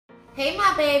Hey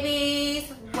my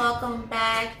babies, welcome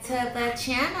back to the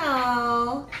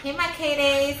channel. Hey my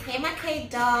K-Days, hey my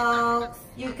K-Dogs.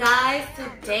 You guys,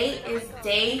 today is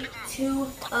day 2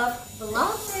 of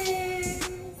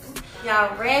Vlogmas.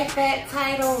 Y'all read that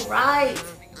title right.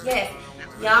 Yes,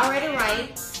 y'all read it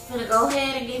right. I'm gonna go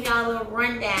ahead and give y'all a little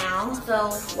rundown. So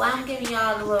while I'm giving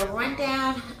y'all a little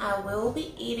rundown, I will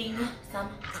be eating some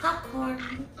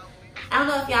popcorn. I don't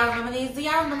know if y'all remember these. Do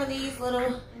y'all remember these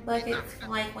little buckets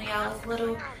from like when y'all was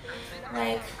little?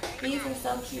 Like, these are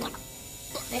so cute.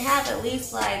 They have at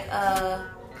least like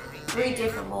 3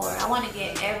 different more. I want to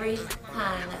get every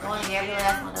kind. Like, I want to get every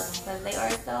last one of them because they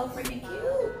are so freaking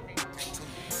cute.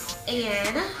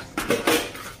 And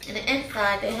in the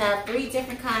inside, they have 3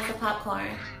 different kinds of popcorn.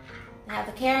 They have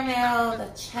the caramel,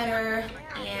 the cheddar,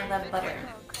 and the butter.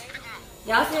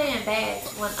 Y'all see it in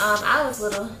bags. When I was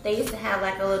little, they used to have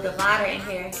like a little divider in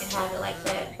here and have it like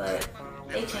that, but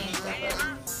they changed stuff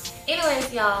up.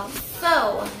 Anyways, y'all,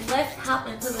 so let's hop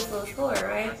into this little store,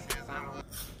 right?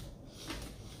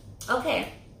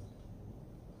 Okay,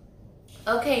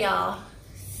 y'all.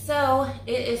 So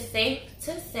it is safe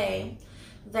to say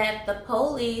that the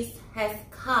police has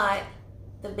caught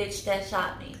the bitch that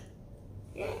shot me.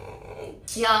 Yay!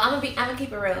 Y'all, I'm gonna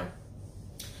keep it real.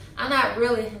 I'm not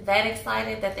really that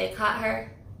excited that they caught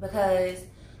her because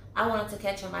I wanted to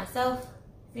catch her myself,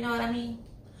 if you know what I mean.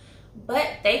 But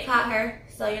they caught her,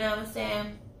 so you know what I'm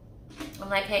saying? I'm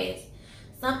like, hey,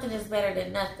 something is better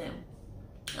than nothing.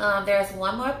 There's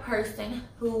one more person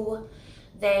who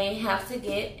they have to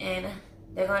get, and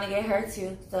they're going to get her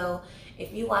too. So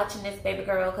if you watching this, baby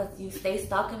girl, because you stay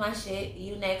stalking my shit,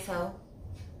 you next hoe.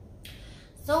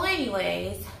 So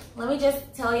anyways, let me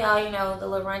just tell y'all, you know, the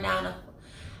little rundown of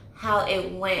how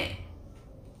it went.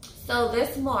 So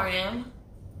this morning,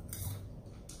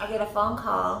 I get a phone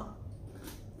call.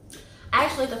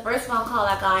 Actually, the first phone call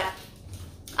I got,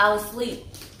 I was asleep.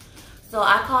 So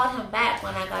I called him back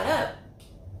when I got up.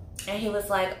 And he was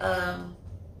like,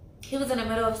 he was in the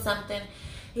middle of something.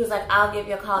 He was like, I'll give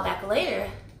you a call back later.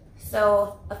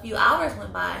 So a few hours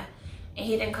went by and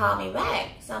he didn't call me back.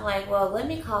 So I'm like, well, let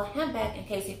me call him back in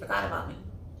case he forgot about me.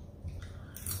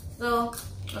 So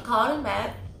I called him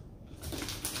back.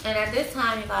 And at this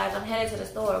time, you guys, I'm headed to the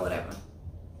store or whatever.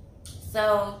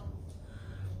 So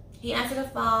he answered the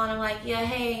phone. I'm like, yeah,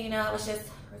 hey, you know, I was just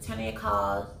returning your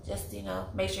call. Just, you know,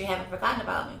 make sure you haven't forgotten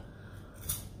about me.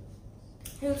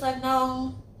 He was like,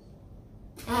 no,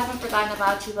 I haven't forgotten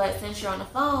about you, but since you're on the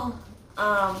phone,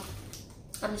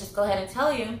 let me just go ahead and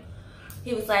tell you.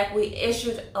 He was like, we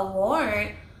issued a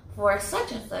warrant for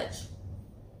such and such.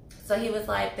 So he was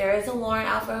like, there is a warrant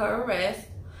out for her arrest.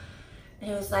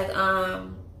 And he was like,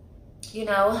 you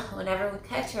know, whenever we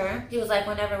catch her, he was like,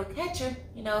 whenever we catch her,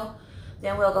 you know,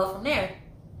 then we'll go from there.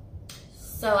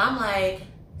 So I'm like,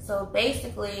 so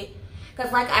basically,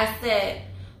 because like I said,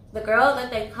 the girl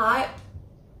that they caught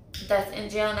that's in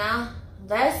jail now,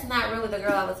 that's not really the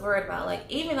girl I was worried about. Like,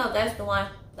 even though that's the one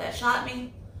that shot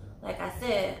me, like I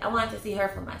said, I wanted to see her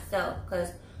for myself.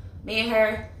 Because me and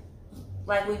her,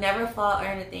 like, we never fought or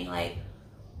anything. Like,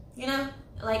 you know,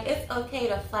 like, it's okay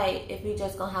to fight if you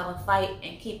just gonna have a fight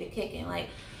and keep it kicking. Like,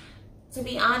 to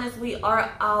be honest, we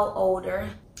are all older.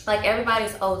 Like,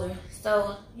 everybody's older.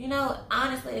 So, you know,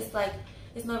 honestly, it's like,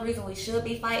 there's no reason we should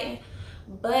be fighting.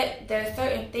 But there's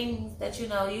certain things that, you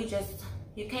know, you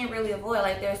can't really avoid.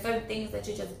 Like, there's certain things that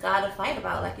you just gotta fight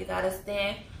about. Like, you gotta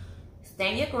stand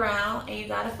your ground and you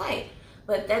gotta fight.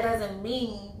 But that doesn't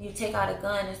mean you take out a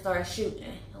gun and start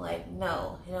shooting. Like,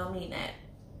 no, it don't mean that.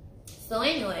 So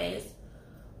anyways,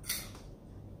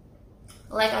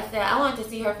 like I said, I wanted to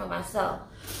see her for myself.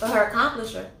 But her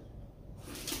accomplicer,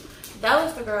 that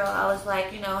was the girl I was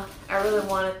like, you know, I really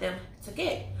wanted them to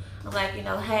get. I'm like, you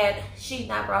know, had she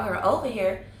not brought her over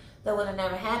here, that would have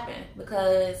never happened.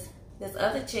 Because this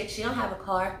other chick, she don't have a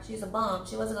car. She's a bum.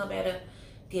 She wasn't going to be able to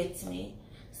get to me.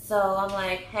 So I'm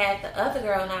like, had the other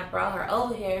girl not brought her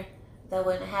over here, that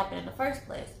wouldn't have happened in the first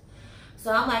place.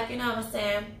 So I'm like, you know what I'm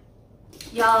saying?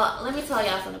 Y'all, let me tell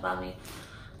y'all something about me.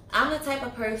 I'm the type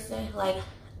of person, like,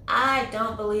 I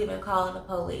don't believe in calling the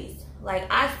police. Like,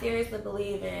 I seriously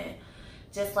believe in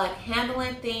just, like,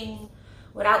 handling things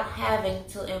without having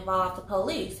to involve the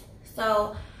police.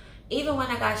 So, even when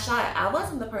I got shot, I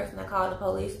wasn't the person that called the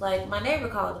police. Like, my neighbor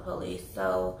called the police.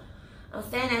 So, I'm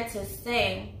saying that to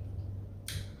say,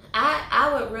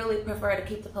 I would really prefer to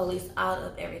keep the police out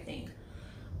of everything.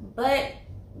 But,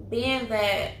 being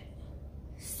that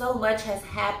so much has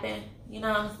happened, you know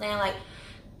what I'm saying? Like,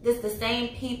 this the same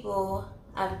people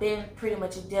I've been pretty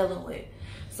much dealing with.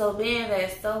 So being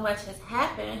that so much has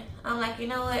happened, I'm like, you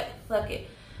know what? Fuck it.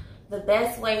 The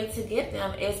best way to get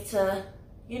them is to,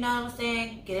 you know what I'm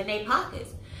saying, get in their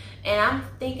pockets. And I'm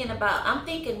thinking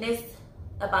this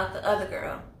about the other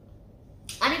girl.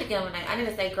 I need to get them a name. I need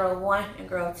to say girl 1 and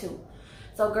girl 2.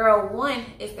 So girl 1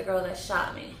 is the girl that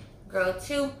shot me. Girl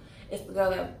 2 is the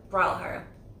girl that brought her.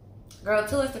 Girl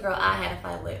 2 is the girl I had a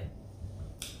fight with.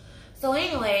 So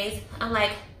anyways, I'm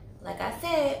like I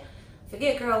said,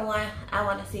 forget girl 1. I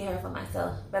want to see her for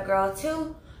myself. But girl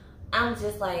 2, I'm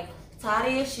just like tired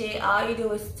of your shit. All you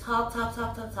do is talk.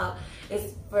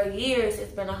 It's for years.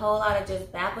 It's been a whole lot of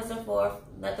just backwards and forth,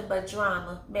 nothing but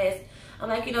drama, mess. I'm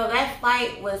like, you know, that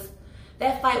fight was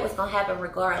gonna happen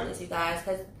regardless, you guys,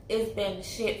 because it's been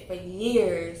shit for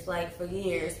years, like for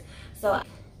years. So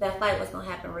that fight was gonna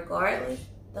happen regardless.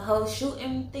 The whole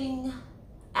shooting thing,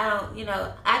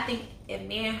 I think if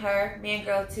me and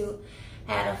girl 2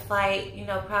 had a fight, you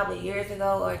know, probably years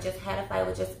ago, or just had a fight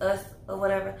with just us or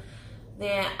whatever,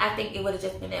 then I think it would have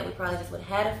just been that. We probably just would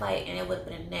have had a fight and it would have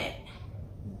been a net.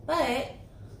 But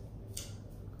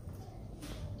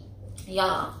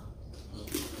y'all,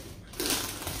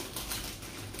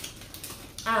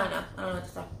 I don't know what to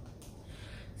say.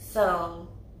 So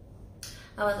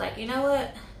I was like, you know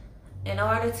what? In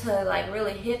order to like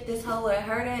really hit this hole where it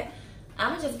hurt at,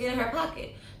 I'm gonna just get in her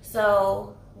pocket.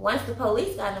 So once the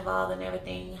police got involved and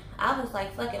everything, I was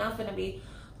like, fuck it, I'm finna be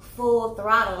full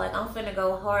throttle. Like, I'm finna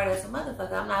go hard as a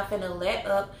motherfucker. I'm not finna let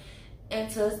up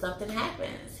until something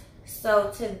happens.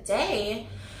 So today,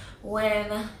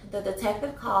 when the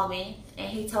detective called me and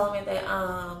he told me that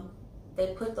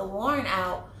they put the warrant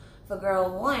out for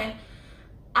girl 1,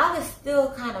 I was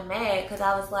still kind of mad because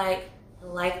I was like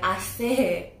I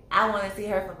said, I want to see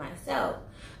her for myself.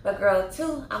 But girl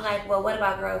 2, I'm like, well, what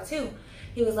about girl 2?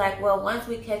 He was like, well, once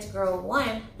we catch girl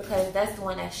 1, because that's the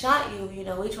one that shot you, you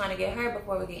know, we trying to get her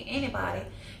before we get anybody.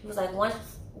 He was like,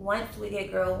 once we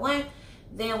get girl 1,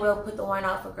 then we'll put the warrant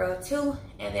out for girl 2,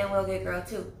 and then we'll get girl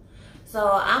 2. So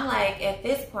I'm like, at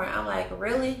this point, I'm like,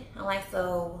 really? I'm like,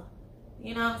 so,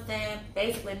 you know what I'm saying?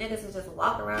 Basically, niggas is just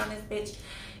walk around this bitch,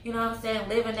 you know what I'm saying,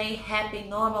 living a happy,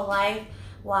 normal life,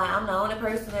 while I'm the only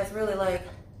person that's really like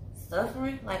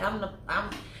suffering. Like I'm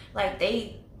like,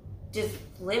 they just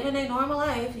living a normal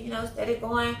life, you know, instead of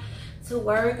going to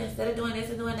work, instead of doing this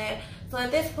and doing that. So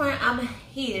at this point, I'm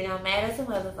heated. I'm mad as a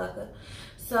motherfucker.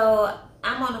 So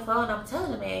I'm on the phone. I'm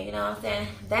telling the man, you know what I'm saying?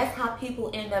 That's how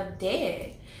people end up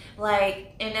dead.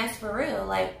 Like, and that's for real.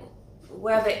 Like,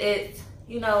 whether it's,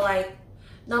 you know, like,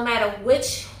 no matter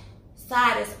which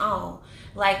side it's on.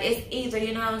 Like, it's either,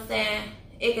 you know what I'm saying?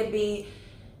 It could be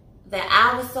that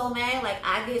I was so mad, like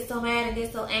I get so mad and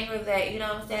get so angry that, you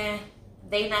know what I'm saying,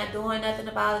 they not doing nothing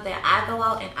about it, that I go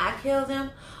out and I kill them.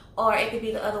 Or it could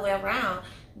be the other way around.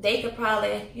 They could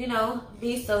probably, you know,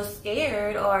 be so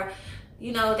scared, or,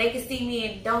 you know, they could see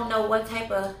me and don't know what type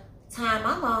of time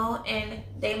I'm on, and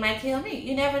they might kill me.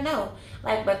 You never know.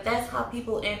 Like, but that's how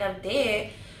people end up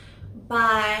dead,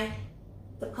 by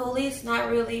the police not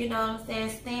really, you know what I'm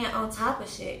saying, staying on top of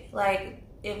shit. Like,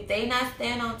 if they not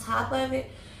staying on top of it,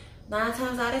 9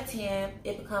 times out of 10,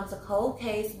 it becomes a cold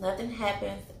case, nothing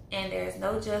happens, and there's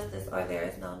no justice, or there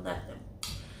is no nothing.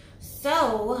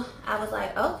 So I was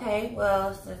like, okay,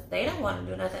 well, since they don't want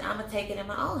to do nothing, I'm going to take it in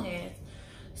my own hands.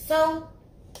 So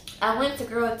I went to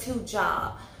girl 2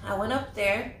 job. I went up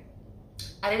there.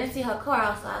 I didn't see her car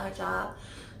outside her job.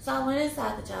 So I went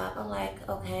inside the job. I'm like,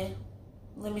 okay,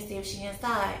 let me see if she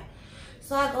inside.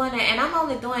 So I go in there, and I'm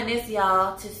only doing this,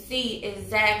 y'all, to see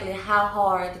exactly how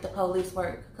hard the police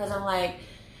work. Because I'm like,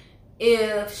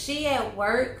 if she at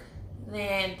work,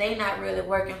 then they not really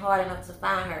working hard enough to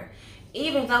find her.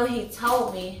 Even though he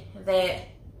told me that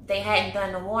they hadn't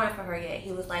done the warrant for her yet.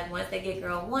 He was like, once they get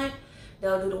girl 1,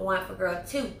 they'll do the warrant for girl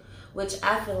 2. Which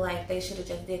I feel like they should have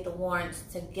just did the warrants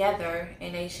together,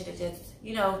 and they should have just,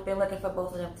 you know, been looking for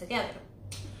both of them together.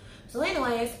 So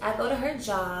anyways, I go to her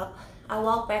job. I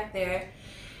walk back there,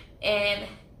 and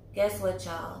guess what,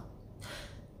 y'all?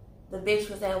 The bitch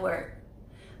was at work.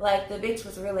 Like, the bitch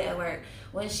was really at work.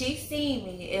 When she seen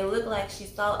me, it looked like she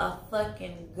saw a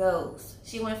fucking ghost.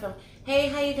 She went from, hey,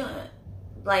 how you doing?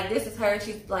 Like, this is her.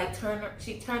 She's like,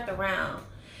 she turned around.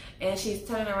 And she's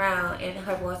turning around, and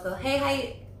her voice goes, hey, how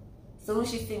you? As soon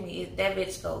as she see me, that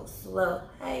bitch goes slow.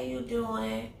 How you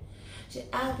doing?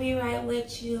 I'll be right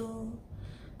with you.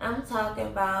 I'm talking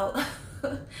about,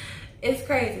 it's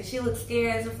crazy. She looks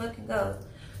scared as a fucking ghost.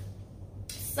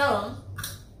 So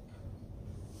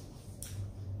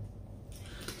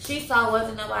she saw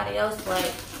wasn't nobody else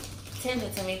like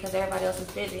tending to me because everybody else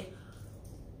was busy.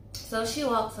 So she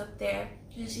walks up there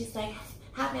and she's like,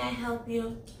 how may I help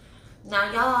you?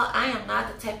 Now, y'all, I am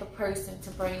not the type of person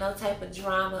to bring no type of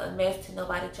drama or mess to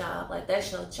nobody's job. Like,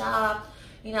 that's your job.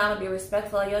 You know, I'm gonna be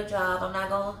respectful of your job. I'm not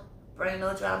gonna bring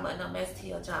no drama, no mess to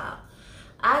your job.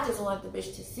 I just want the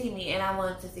bitch to see me, and I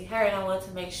wanted to see her, and I wanted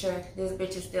to make sure this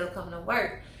bitch is still coming to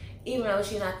work. Even though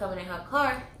she's not coming in her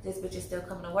car, this bitch is still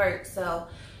coming to work. So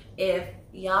if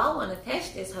y'all want to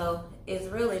catch this hoe, it's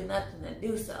really nothing to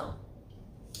do so.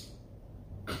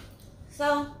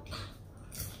 So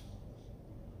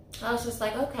I was just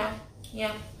like, okay,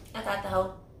 yeah, I got the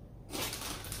hoe.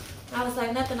 I was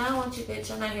like, nothing, I don't want you,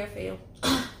 bitch. I'm not here for you.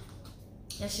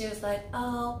 And she was like,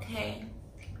 oh, okay.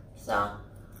 So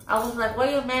I was like, where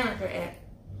your manager at?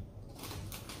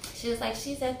 She was like,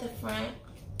 she's at the front.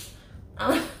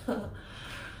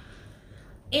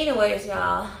 Anyways,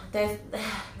 y'all, that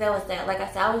was that. Like I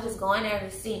said, I was just going there to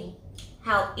see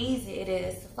how easy it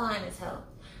is to find this hoe.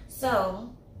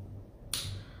 So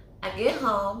I get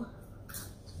home.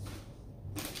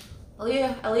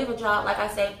 I leave a job. Like I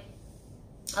say,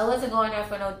 I wasn't going there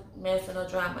for no mess or no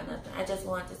drama or nothing. I just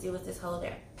wanted to see what's this hoe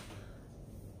there.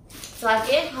 So I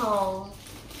get home.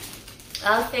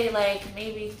 I'll say like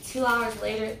maybe 2 hours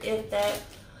later, if that,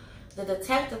 the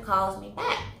detective calls me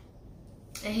back.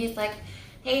 And he's like,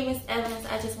 hey, Miss Evans,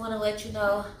 I just want to let you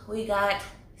know we got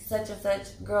such and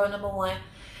such, girl number 1.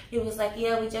 He was like,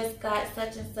 yeah, we just got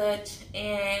such and such,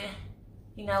 and,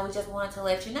 you know, we just wanted to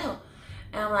let you know.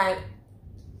 And I'm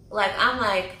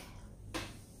like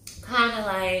kind of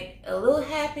like a little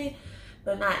happy,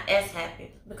 but not as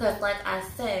happy. Because like I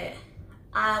said,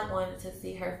 I wanted to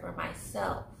see her for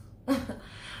myself.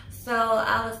 So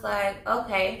I was like,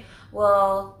 okay,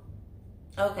 well,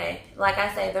 okay. Like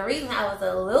I said, the reason I was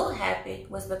a little happy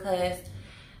was because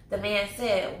the man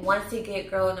said once he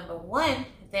get girl number 1,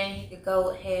 then he could go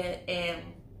ahead and,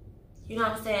 you know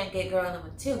what I'm saying, get girl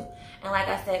number 2. And like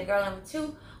I said, girl number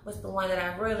 2 was the one that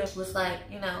I really was like,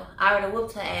 you know, I already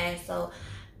whooped her ass, so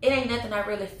it ain't nothing I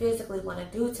really physically want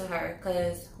to do to her,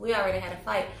 because we already had a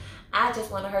fight. I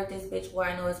just want to hurt this bitch where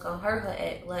I know it's going to hurt her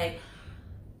at. Like,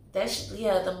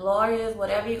 yeah, them lawyers,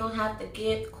 whatever you're going to have to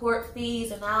get, court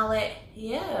fees and all that,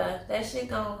 yeah, that shit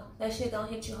gonna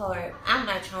hit you hard. I'm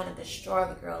not trying to destroy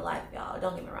the girl's life, y'all.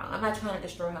 Don't get me wrong. I'm not trying to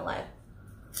destroy her life.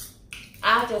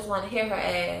 I just want to hit her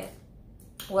ass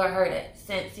where it hurt at,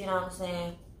 since, you know what I'm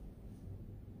saying,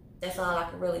 that's all I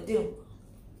can really do.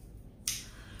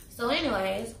 So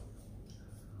anyways,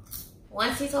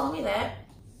 once he told me that,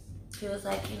 he was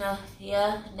like, you know,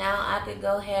 yeah, now I could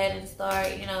go ahead and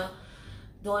start, you know,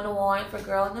 doing the warrant for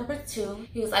girl number 2.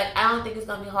 He was like, I don't think it's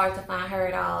going to be hard to find her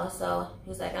at all. So he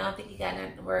was like, I don't think you got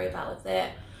nothing to worry about with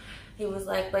that. He was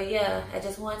like, but yeah, I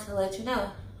just wanted to let you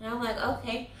know. And I'm like,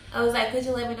 okay. I was like, could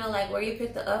you let me know, like, where you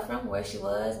picked her up from, where she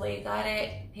was, where you got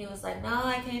it? He was like, no,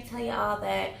 I can't tell you all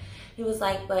that. He was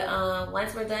like, but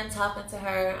once we're done talking to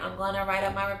her, I'm going to write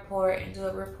up my report and do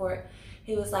a report.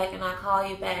 He was like, and I'll call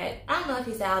you back. I don't know if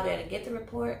he said I'll be able to get the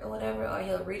report or whatever, or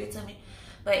he'll read it to me.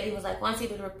 But he was like, once he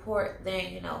did the report,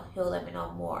 then, you know, he'll let me know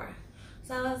more.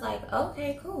 So I was like,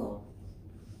 okay, cool.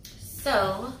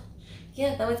 So,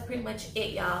 yeah, that was pretty much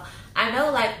it, y'all. I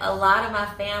know, like, a lot of my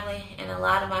family and a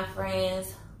lot of my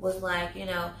friends was like, you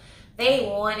know, they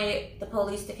wanted the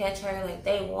police to catch her. Like,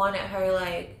 they wanted her,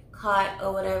 like, caught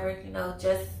or whatever, you know,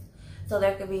 just so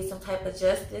there could be some type of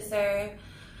justice served.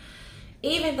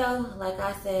 Even though, like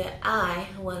I said, I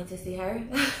wanted to see her.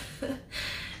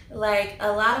 Like, a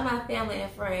lot of my family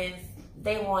and friends,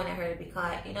 they wanted her to be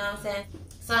caught, you know what I'm saying?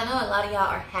 So I know a lot of y'all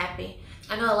are happy.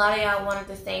 I know a lot of y'all wanted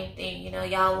the same thing, you know,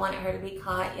 y'all wanted her to be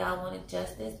caught, y'all wanted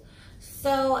justice.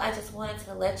 So I just wanted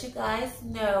to let you guys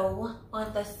know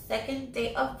on the second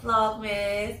day of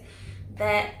Vlogmas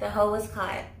that the hoe was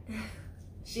caught.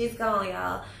 She's gone,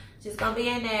 y'all. She's gonna be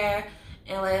in there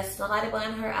unless somebody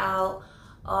bun her out,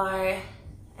 or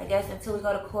I guess until we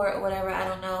go to court or whatever, I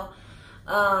don't know.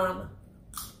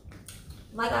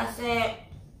 Like I said,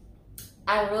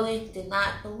 I really did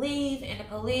not believe in the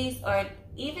police or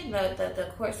even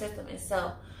the court system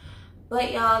itself.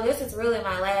 But y'all, this is really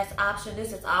my last option.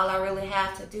 This is all I really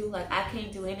have to do. Like, I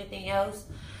can't do anything else.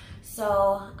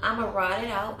 So I'm gonna ride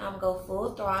it out. I'm gonna go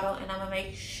full throttle, and I'm gonna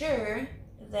make sure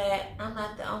that I'm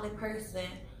not the only person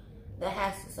that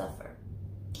has to suffer.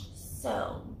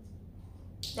 So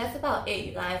that's about it,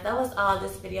 you guys. That was all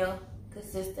this video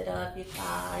consisted of, you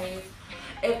guys.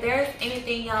 If there's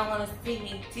anything y'all want to see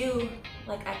me do,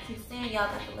 like I keep saying, y'all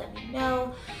got to let me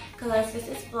know, because this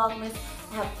is Vlogmas.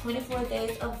 I have 24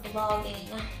 days of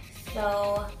vlogging.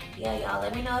 So yeah, y'all,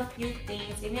 let me know a few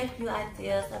things, give me a few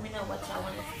ideas, let me know what y'all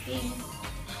want to see.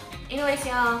 Anyways,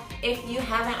 y'all, if you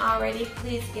haven't already,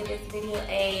 please give this video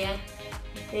a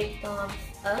big thumbs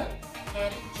up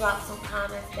and drop some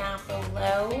comments down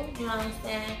below, you know what I'm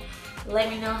saying? Let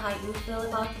me know how you feel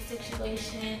about the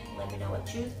situation. Let me know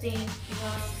what you think, you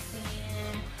know what I'm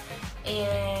saying?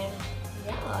 And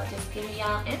y'all, just give me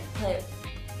y'all input.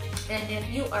 And if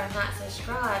you are not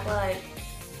subscribed, like,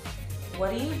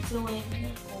 what are you doing?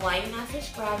 Why you not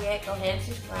subscribed yet? Go ahead and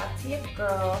subscribe to your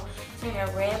girl. Turn your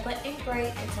red button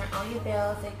gray and turn on your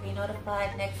bell so you can be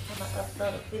notified next time I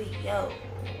upload a video.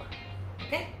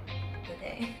 Okay?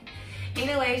 Okay.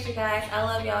 Anyways, you guys, I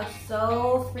love y'all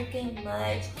so freaking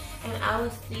much. And I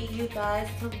will see you guys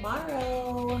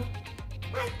tomorrow.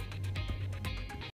 Bye.